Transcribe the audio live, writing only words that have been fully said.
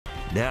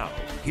Now,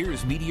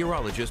 here's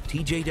meteorologist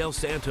TJ Del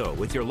Santo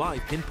with your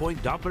live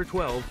Pinpoint Doppler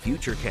 12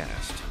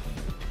 Futurecast.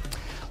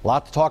 A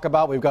lot to talk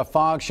about. We've got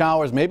fog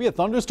showers, maybe a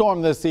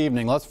thunderstorm this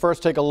evening. Let's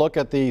first take a look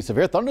at the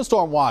severe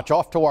thunderstorm watch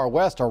off to our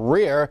west, a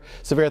rear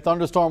severe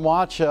thunderstorm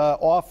watch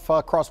off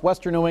across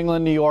western New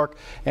England, New York,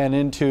 and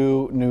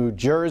into New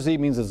Jersey.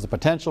 Means there's the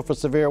potential for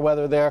severe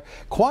weather there.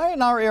 Quiet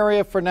in our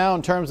area for now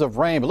in terms of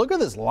rain, but look at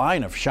this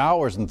line of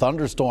showers and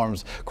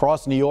thunderstorms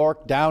across New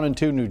York, down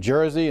into New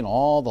Jersey, and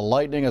all the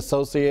lightning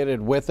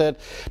associated with it.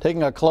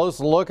 Taking a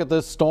close look at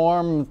this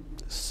storm.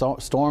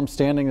 Storm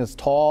standing as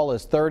tall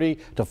as 30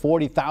 to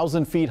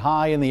 40,000 feet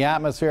high in the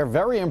atmosphere.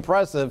 Very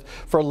impressive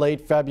for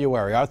late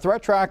February. Our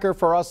threat tracker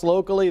for us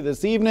locally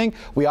this evening,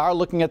 we are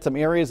looking at some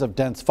areas of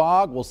dense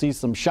fog. We'll see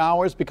some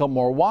showers become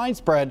more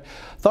widespread.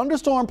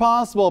 Thunderstorm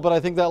possible, but I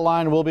think that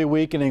line will be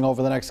weakening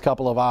over the next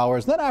couple of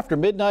hours. And then after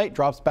midnight,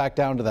 drops back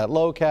down to that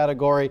low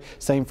category.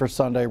 Same for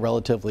Sunday,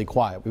 relatively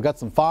quiet. We've got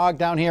some fog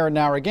down here in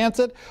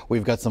Narragansett.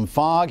 We've got some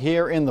fog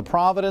here in the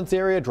Providence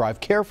area. Drive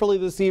carefully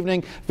this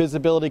evening.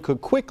 Visibility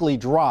could quickly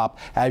drop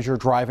as you're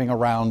driving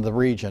around the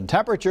region.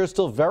 Temperatures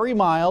still very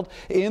mild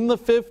in the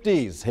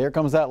 50s. Here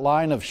comes that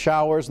line of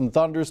showers and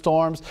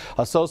thunderstorms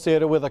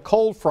associated with a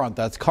cold front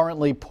that's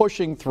currently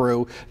pushing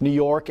through New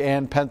York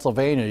and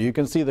Pennsylvania. You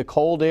can see the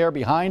cold air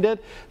behind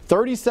it.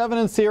 37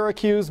 in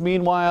Syracuse.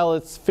 Meanwhile,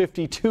 it's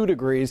 52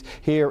 degrees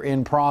here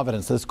in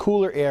Providence. This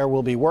cooler air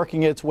will be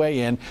working its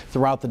way in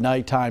throughout the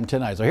nighttime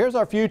tonight. So here's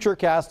our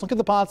Futurecast. Look at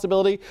the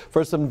possibility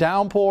for some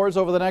downpours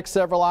over the next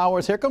several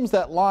hours. Here comes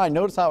that line.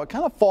 Notice how it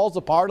kind of falls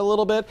apart a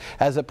little bit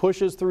as it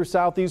pushes through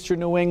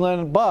southeastern New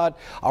England, but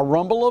a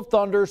rumble of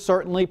thunder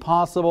certainly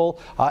possible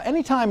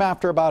anytime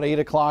after about 8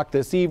 o'clock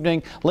this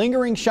evening.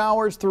 Lingering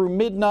showers through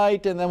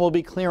midnight, and then we'll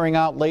be clearing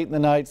out late in the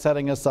night,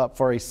 setting us up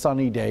for a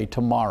sunny day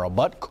tomorrow,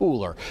 but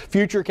cooler.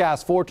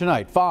 Futurecast for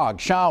tonight: fog,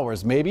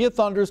 showers, maybe a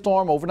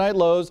thunderstorm, overnight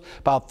lows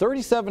about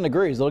 37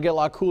 degrees. It'll get a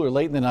lot cooler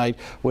late in the night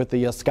with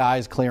the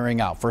skies clearing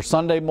out. For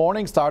Sunday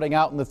morning, starting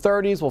out in the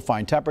 30s, we'll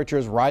find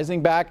temperatures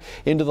rising back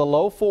into the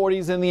low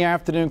 40s in the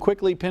afternoon.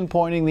 Quickly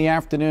pinpointing the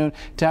afternoon,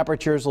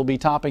 temperatures will be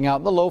topping out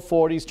in the low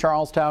 40s.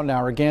 Charlestown,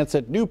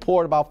 Narragansett,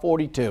 Newport about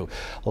 42.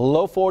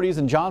 Low 40s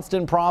in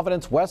Johnston,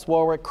 Providence, West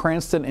Warwick,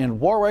 Cranston, and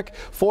Warwick.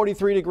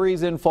 43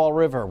 degrees in Fall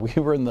River. We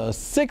were in the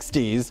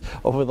 60s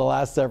over the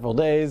last several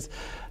days.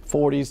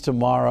 40s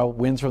tomorrow.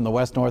 Winds from the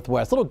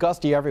west-northwest. A little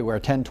gusty everywhere,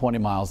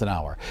 10-20 miles an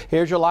hour.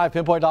 Here's your live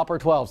Pinpoint Doppler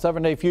 12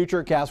 7-day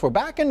Futurecast. We're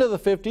back into the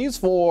 50s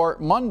for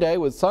Monday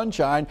with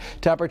sunshine.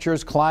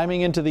 Temperatures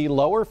climbing into the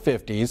lower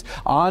 50s.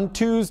 On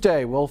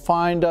Tuesday, we'll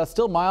find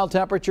still mild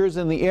temperatures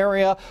in the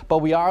area, but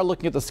we are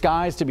looking at the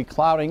skies to be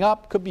clouding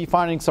up. Could be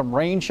finding some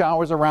rain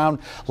showers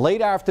around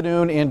late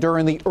afternoon and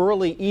during the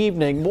early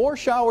evening. More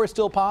showers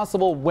still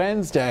possible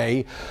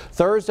Wednesday.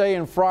 Thursday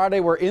and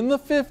Friday, we're in the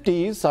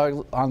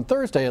 50s, on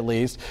Thursday at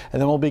least. And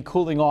then we'll be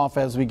cooling off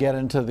as we get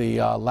into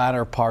the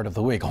latter part of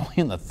the week, only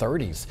in the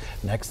 30s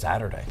next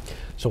Saturday.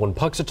 So when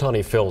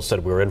Puxatawny Phil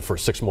said we were in for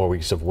 6 more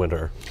weeks of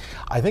winter,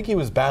 I think he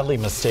was badly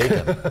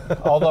mistaken,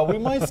 although we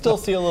might still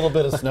see a little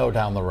bit of snow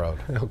down the road.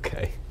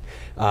 Okay.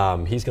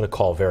 He's going to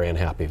call very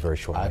unhappy very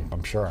shortly.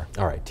 I'm sure.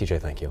 All right,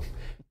 TJ, thank you.